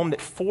in a home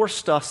that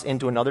forced us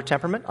into another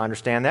temperament. I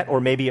understand that. Or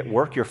maybe at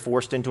work you're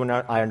forced into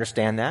another. I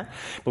understand that.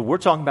 But we're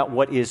talking about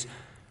what is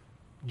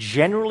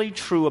generally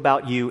true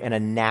about you in a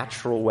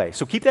natural way.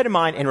 So keep that in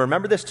mind and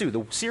remember this too.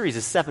 The series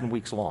is 7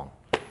 weeks long.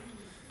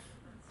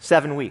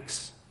 7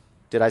 weeks.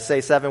 Did I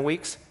say 7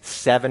 weeks?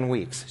 7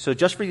 weeks. So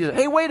just for you,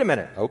 hey, wait a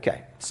minute.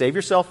 Okay. Save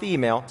yourself the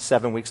email.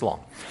 7 weeks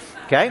long.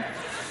 Okay?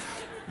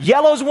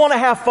 Yellows want to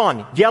have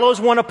fun. Yellows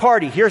want to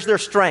party. Here's their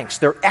strengths.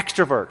 They're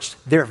extroverts.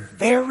 They're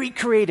very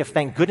creative.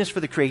 Thank goodness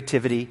for the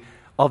creativity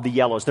of the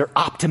yellows. They're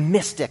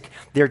optimistic.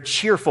 They're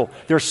cheerful.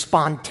 They're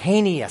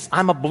spontaneous.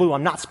 I'm a blue.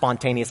 I'm not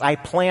spontaneous. I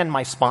plan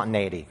my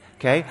spontaneity.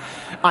 Okay?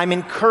 I'm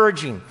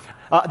encouraging.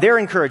 They're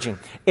encouraging,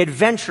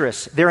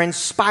 adventurous, they're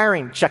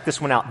inspiring. Check this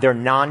one out. They're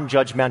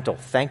non-judgmental.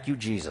 Thank you,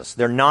 Jesus.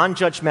 They're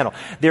non-judgmental.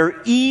 They're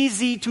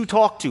easy to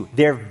talk to.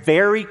 They're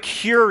very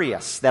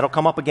curious. That'll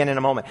come up again in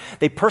a moment.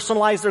 They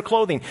personalize their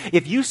clothing.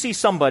 If you see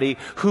somebody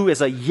who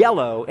is a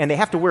yellow and they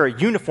have to wear a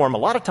uniform, a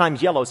lot of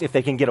times yellows, if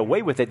they can get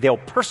away with it, they'll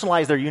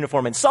personalize their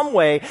uniform in some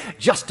way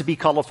just to be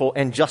colorful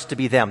and just to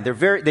be them.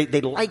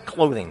 They like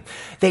clothing.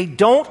 They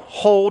don't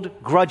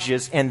hold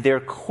grudges and they're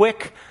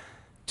quick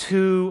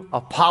to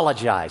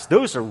apologize.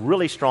 Those are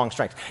really strong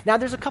strengths. Now,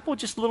 there's a couple of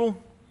just little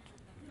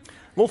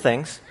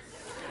things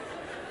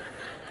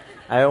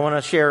I want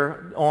to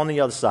share on the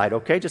other side,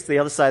 okay? Just the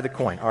other side of the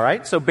coin, all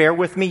right? So bear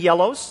with me,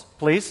 yellows,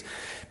 please,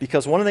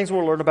 because one of the things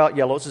we'll learn about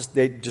yellows is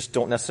they just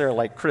don't necessarily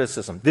like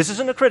criticism. This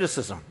isn't a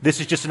criticism. This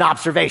is just an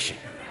observation.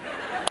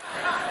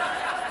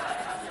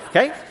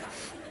 Okay?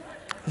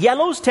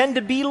 Yellows tend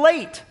to be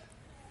late.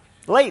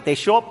 They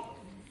show up,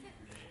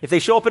 if they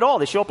show up at all,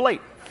 they show up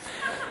late.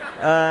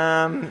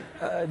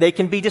 They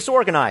can be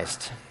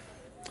disorganized.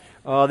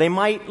 They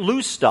might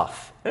lose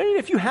stuff. I mean,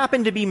 if you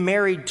happen to be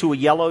married to a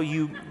yellow,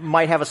 you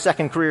might have a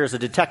second career as a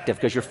detective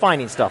because you're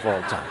finding stuff all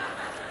the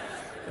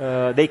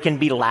time. They can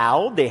be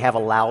loud. They have a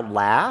loud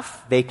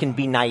laugh. They can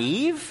be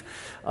naive.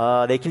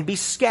 They can be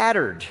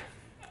scattered,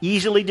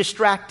 easily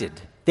distracted.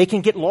 They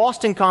can get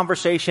lost in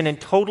conversation and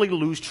totally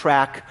lose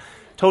track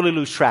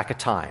of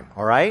time.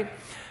 All right?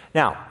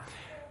 Now,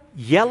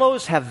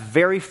 yellows have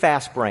very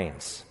fast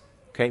brains.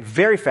 Okay,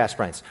 very fast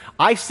brains.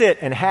 I sit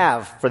and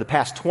have, for the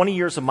past 20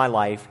 years of my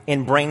life,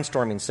 in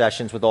brainstorming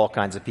sessions with all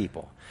kinds of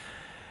people.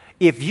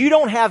 If you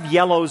don't have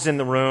yellows in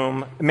the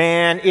room,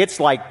 man, it's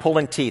like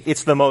pulling teeth.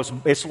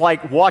 It's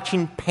like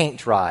watching paint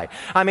dry.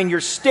 I mean,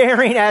 you're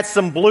staring at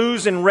some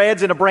blues and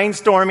reds in a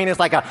brainstorming.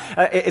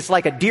 It's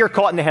like a deer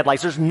caught in the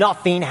headlights. There's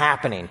nothing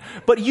happening.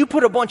 But you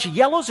put a bunch of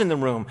yellows in the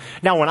room.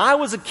 Now, when I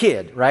was a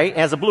kid, right,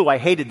 as a blue, I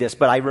hated this,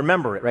 but I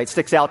remember it, right? It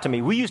sticks out to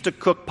me. We used to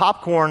cook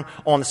popcorn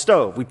on the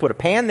stove. We put a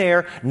pan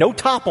there, no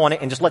top on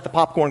it, and just let the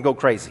popcorn go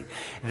crazy.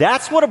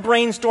 That's what a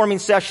brainstorming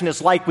session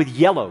is like with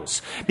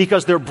yellows,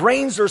 because their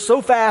brains are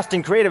so fast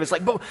and creative. It's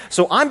like,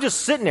 so I'm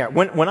just sitting there.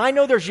 When I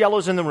know there's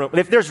yellows in the room,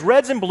 if there's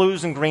reds and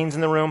blues and greens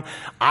in the room,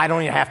 I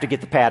don't even have to get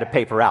the pad of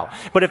paper out.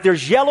 But if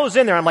there's yellows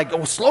in there, I'm like,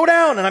 oh, slow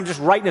down. And I'm just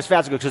writing as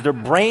fast as I go because their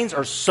brains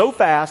are so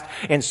fast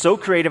and so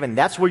creative. And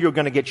that's where you're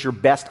going to get your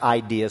best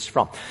ideas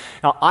from.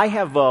 Now,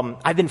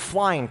 I've been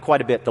flying quite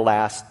a bit the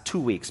last 2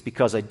 weeks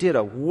because I did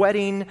a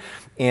wedding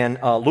in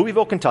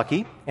Louisville,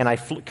 Kentucky, and I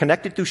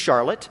connected through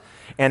Charlotte.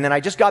 And then I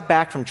just got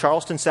back from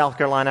Charleston, South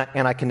Carolina,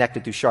 and I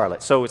connected through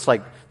Charlotte. So it's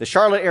like the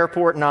Charlotte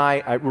airport,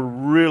 and I were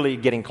really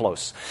getting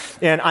close.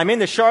 And I'm in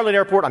the Charlotte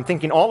airport. I'm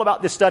thinking all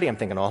about this study. I'm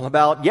thinking all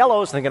about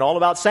yellows, thinking all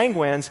about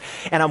sanguines.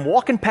 And I'm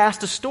walking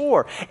past a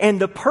store, and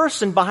the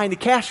person behind the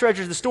cash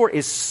register of the store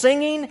is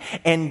singing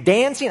and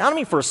dancing. I don't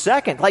mean for a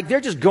second. Like,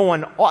 they're just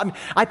going on.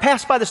 I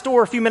passed by the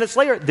store a few minutes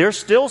later. They're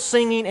still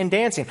singing and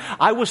dancing.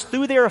 I was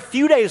through there a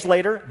few days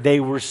later. They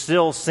were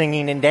still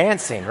singing and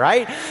dancing,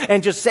 right?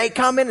 And just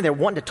come in, and they're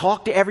wanting to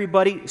talk to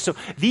everybody. So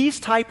these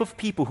type of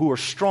people who are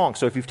strong.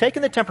 So if you've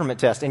taken the temperament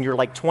test and you're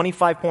like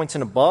 25 points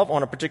and above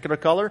on a particular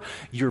color,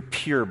 you're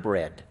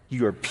purebred.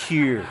 You are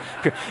pure.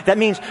 That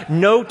means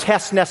no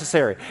test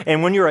necessary.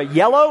 And when you're a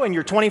yellow and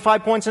you're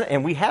 25 points,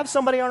 and we have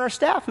somebody on our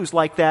staff who's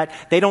like that,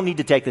 they don't need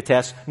to take the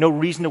test. No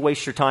reason to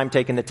waste your time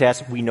taking the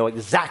test. We know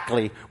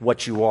exactly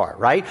what you are,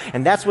 right?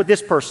 And that's what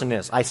this person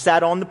is. I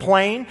sat on the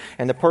plane,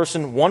 and the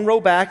person one row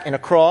back and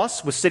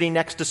across was sitting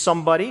next to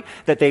somebody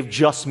that they've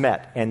just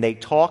met. And they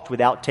talked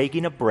without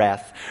taking a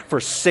breath for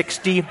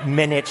 60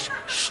 minutes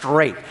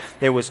straight.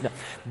 There was no...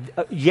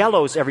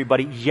 Yellows,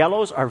 everybody.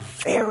 Yellows are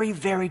very,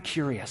 very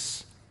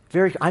curious.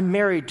 I'm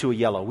married to a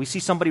yellow. We see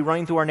somebody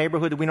running through our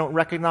neighborhood that we don't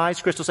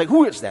recognize. Chris will say,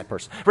 who is that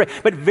person? Right.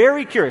 But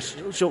very curious.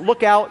 She'll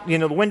look out,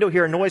 the window,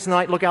 hear a noise in the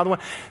night, look out the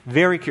window.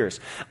 Very curious.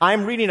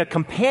 I'm reading a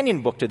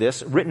companion book to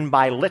this written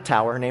by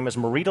Littauer. Her name is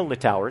Marita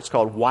Littauer. It's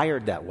called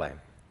Wired That Way.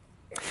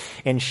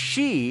 And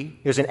she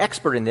is an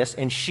expert in this,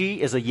 and she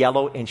is a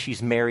yellow, and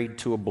she's married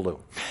to a blue.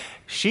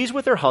 She's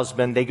with her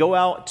husband. They go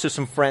out to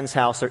some friend's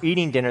house. They're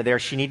eating dinner there.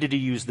 She needed to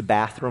use the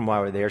bathroom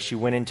while we're there. She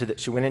went into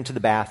the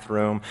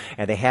bathroom,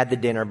 and they had the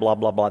dinner, blah,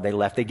 blah, blah. They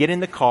left. They get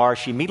in the car.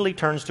 She immediately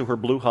turns to her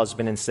blue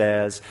husband and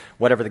says,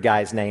 whatever the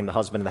guy's name, the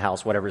husband of the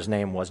house, whatever his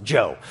name was,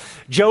 Joe.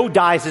 Joe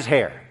dyes his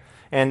hair.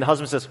 And the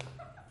husband says,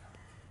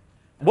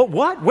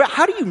 what?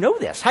 How do you know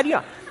this?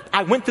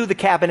 I went through the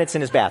cabinets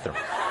in his bathroom.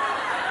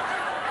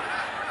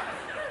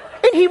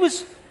 And he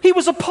was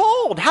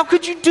appalled. How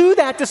could you do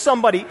that to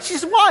somebody? She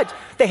says, what?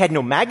 They had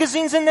no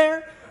magazines in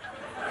there.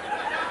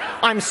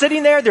 I'm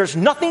sitting there. There's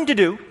nothing to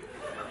do.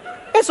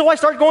 And so I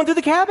start going through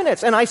the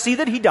cabinets, and I see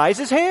that he dyes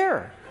his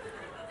hair.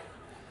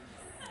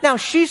 Now,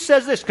 she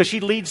says this because she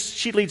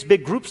leads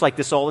big groups like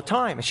this all the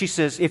time. And she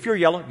says, if you're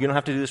yellow, you don't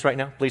have to do this right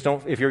now. Please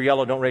don't. If you're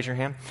yellow, don't raise your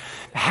hand.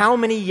 How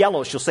many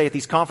yellows, she'll say at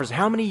these conferences,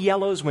 how many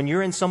yellows when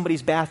you're in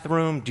somebody's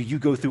bathroom do you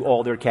go through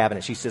all their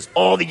cabinets? She says,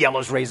 all the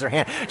yellows raise their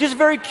hand. Just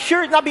very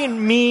curious, not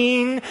being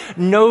mean,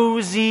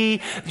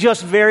 nosy,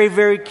 just very,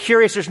 very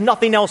curious. There's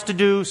nothing else to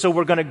do, so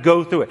we're going to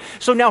go through it.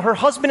 So now her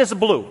husband is a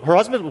blue.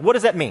 What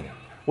does that mean?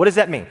 What does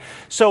that mean?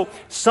 So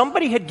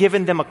somebody had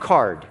given them a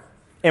card.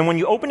 And when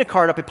you open the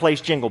card up, it plays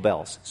jingle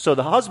bells. So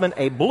the husband,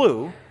 a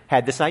blue,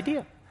 had this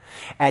idea.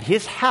 At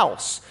his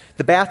house,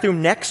 the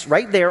bathroom next,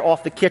 right there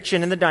off the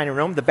kitchen and the dining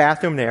room, the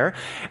bathroom there,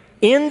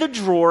 in the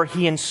drawer,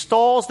 he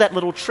installs that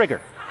little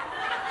trigger.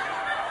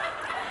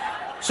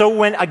 So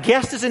when a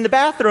guest is in the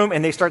bathroom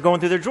and they start going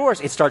through their drawers,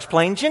 it starts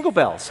playing jingle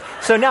bells.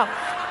 So now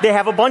they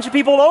have a bunch of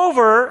people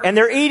over and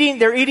they're eating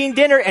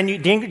dinner,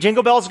 and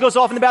jingle bells goes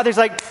off in the bathroom. He's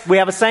like, we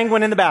have a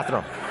sanguine in the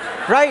bathroom.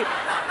 Right?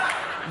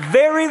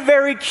 Very,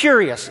 very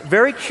curious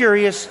by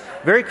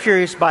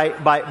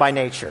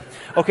nature.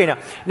 Okay,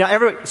 now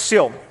everybody,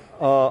 still,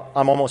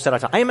 I'm almost out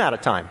of time. I am out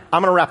of time.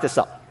 I'm going to wrap this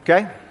up,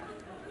 okay?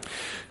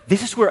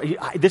 This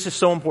is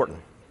so important,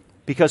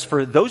 because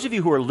for those of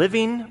you who are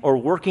living or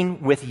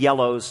working with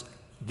yellows,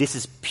 this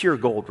is pure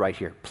gold right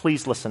here.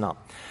 Please listen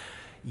up.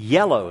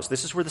 Yellows,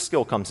 this is where the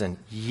skill comes in.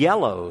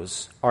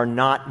 Yellows are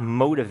not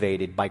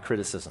motivated by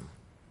criticism.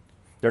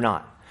 They're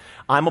not.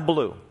 I'm a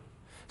blue.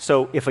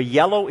 So if a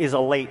yellow is a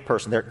late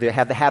person, they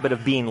have the habit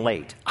of being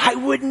late, I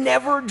would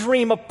never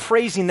dream of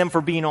praising them for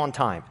being on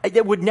time.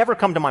 It would never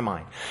come to my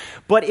mind.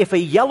 But if a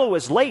yellow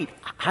is late,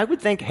 I would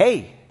think,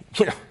 hey,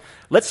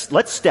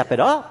 let's step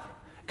it up.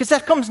 Because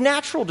that comes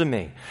natural to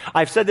me.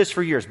 I've said this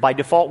for years. By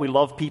default, we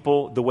love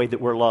people the way that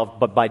we're loved.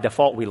 But by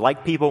default, we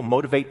like people,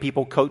 motivate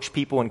people, coach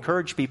people,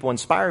 encourage people,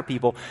 inspire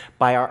people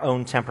by our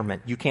own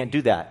temperament. You can't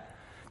do that.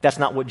 That's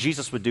not what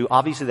Jesus would do.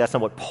 Obviously, that's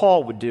not what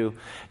Paul would do.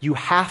 You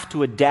have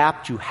to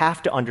adapt. You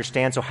have to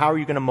understand. So how are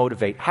you going to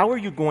motivate? How are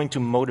you going to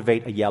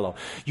motivate a yellow?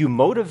 You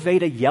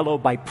motivate a yellow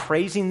by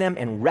praising them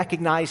and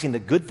recognizing the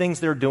good things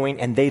they're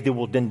doing, and they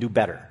will then do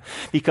better.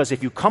 Because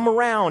if you come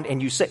around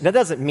and you say, that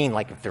doesn't mean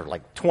like if they're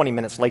like 20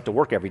 minutes late to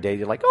work every day,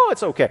 you're like, oh,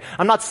 it's okay.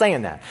 I'm not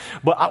saying that.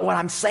 But what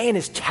I'm saying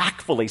is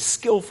tactfully,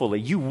 skillfully,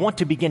 you want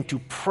to begin to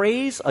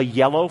praise a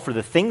yellow for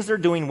the things they're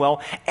doing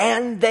well,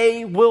 and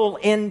they will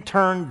in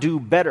turn do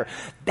better.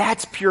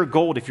 That's pure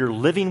gold. If you're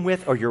living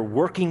with or you're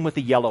working with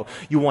a yellow,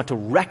 you want to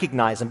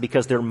recognize them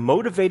because they're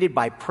motivated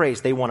by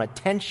praise. They want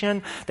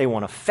attention, they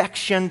want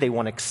affection, they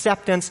want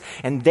acceptance,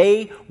 and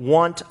they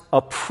want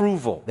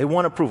approval. They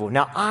want approval.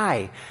 Now,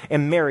 I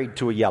am married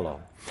to a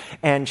yellow,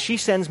 and she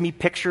sends me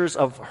pictures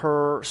of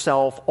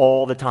herself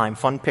all the time,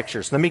 fun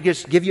pictures. Let me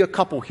just give you a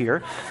couple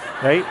here,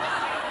 right?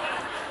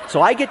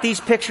 So I get these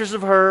pictures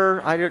of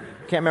her. I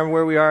can't remember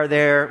where we are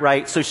there,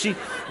 right? So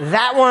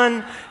that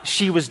one,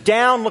 she was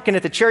down looking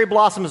at the cherry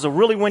blossom. It was a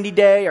really windy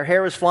day. Her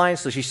hair was flying,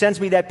 so she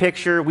sends me that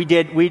picture. We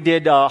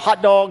did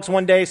hot dogs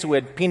one day, so we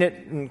had peanut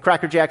and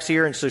Cracker Jacks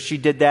here, and so she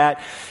did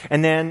that.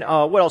 And then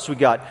what else we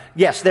got?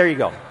 Yes, there you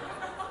go.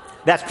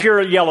 That's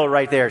pure yellow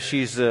right there.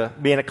 She's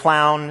being a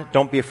clown.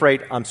 Don't be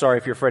afraid. I'm sorry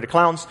if you're afraid of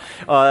clowns.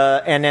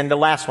 And then the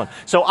last one.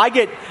 So I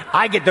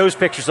get those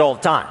pictures all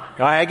the time.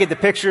 I get the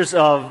pictures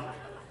of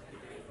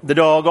the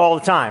dog all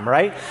the time,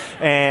 right?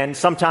 And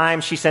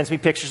sometimes she sends me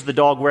pictures of the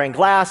dog wearing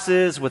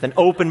glasses with an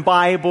open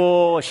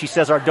Bible. She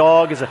says our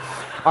dog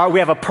we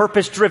have a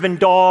purpose-driven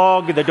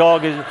dog. The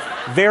dog is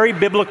very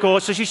biblical.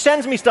 So she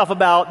sends me stuff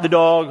about the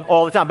dog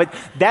all the time. But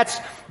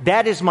that's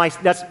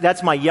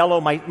my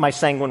yellow, my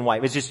sanguine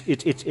white. It's just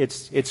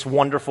it's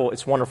wonderful.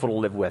 It's wonderful to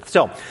live with.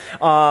 So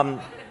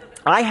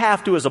I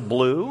have to as a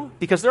blue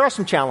because there are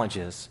some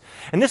challenges.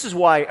 And this is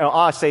why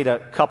I say to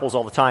couples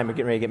all the time who are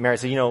getting ready to get married,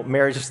 I say,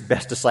 marriage is the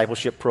best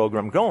discipleship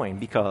program going,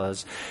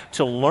 because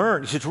to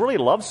really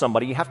love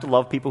somebody, you have to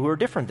love people who are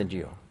different than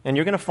you. And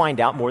you're going to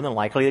find out more than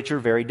likely that you're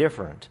very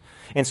different.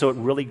 And so it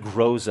really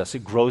grows us.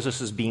 It grows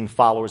us as being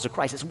followers of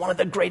Christ. It's one of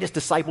the greatest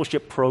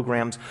discipleship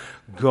programs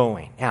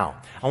going.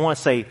 Now, I want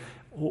to say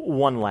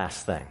one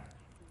last thing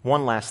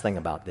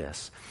about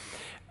this.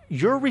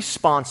 Your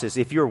responses,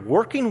 if you're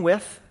working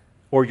with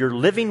or you're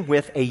living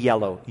with a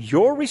yellow,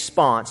 your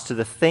response to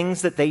the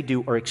things that they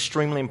do are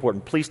extremely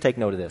important. Please take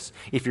note of this.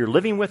 If you're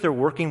living with or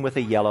working with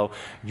a yellow,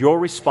 your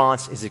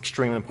response is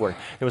extremely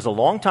important. There was a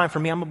long time for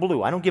me, I'm a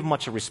blue. I don't give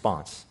much of a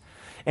response.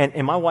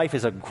 And my wife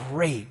is a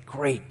great,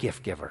 great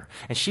gift giver.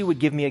 And she would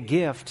give me a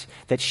gift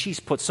that she's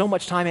put so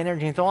much time,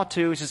 energy, and thought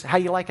to. It's just, how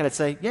you like it? I'd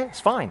say, yeah, it's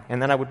fine.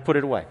 And then I would put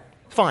it away.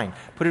 Fine,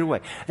 put it away.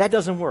 That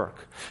doesn't work.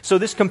 So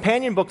this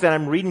companion book that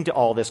I'm reading to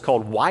all this,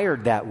 called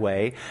Wired That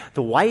Way,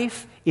 the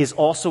wife is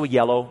also a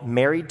yellow,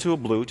 married to a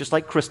blue, just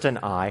like Krista and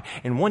I.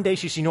 And one day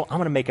she said, I'm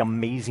going to make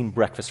amazing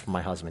breakfast for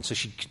my husband. So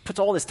she puts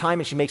all this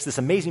time and she makes this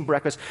amazing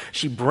breakfast.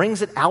 She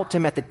brings it out to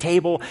him at the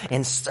table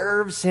and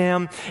serves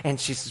him. And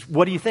she says,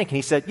 what do you think? And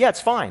he said, yeah,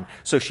 it's fine.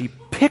 So she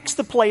picks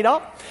the plate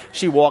up.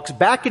 She walks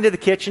back into the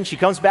kitchen. She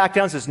comes back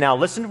down and says, now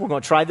listen, we're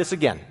going to try this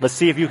again. Let's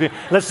see if you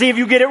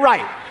get it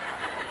right.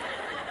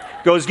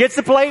 Goes, gets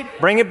the plate,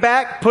 bring it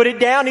back, put it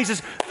down. He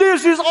says,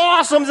 this is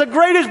awesome. It's the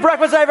greatest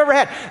breakfast I've ever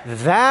had.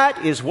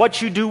 That is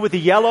what you do with the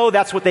yellow.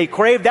 That's what they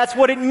crave. That's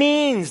what it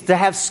means to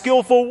have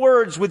skillful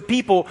words with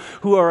people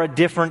who are a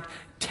different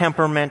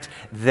temperament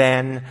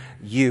than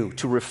you.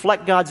 To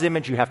reflect God's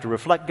image, you have to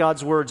reflect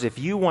God's words. If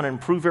you want to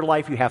improve your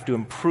life, you have to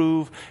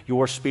improve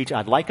your speech.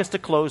 I'd like us to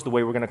close the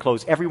way we're going to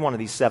close every one of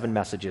these 7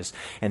 messages,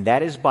 and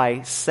that is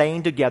by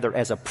saying together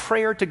as a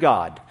prayer to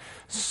God,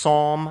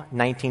 Psalm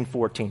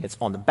 19:14. It's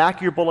on the back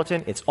of your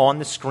bulletin. It's on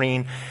the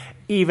screen.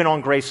 Even on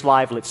Grace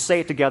Live, let's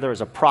say it together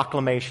as a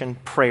proclamation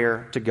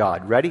prayer to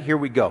God. Ready? Here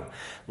we go.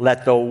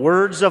 Let the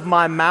words of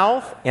my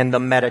mouth and the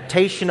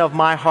meditation of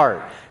my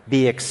heart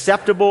be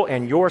acceptable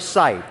in your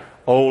sight,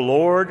 O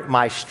Lord,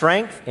 my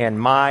strength and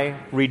my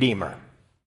Redeemer.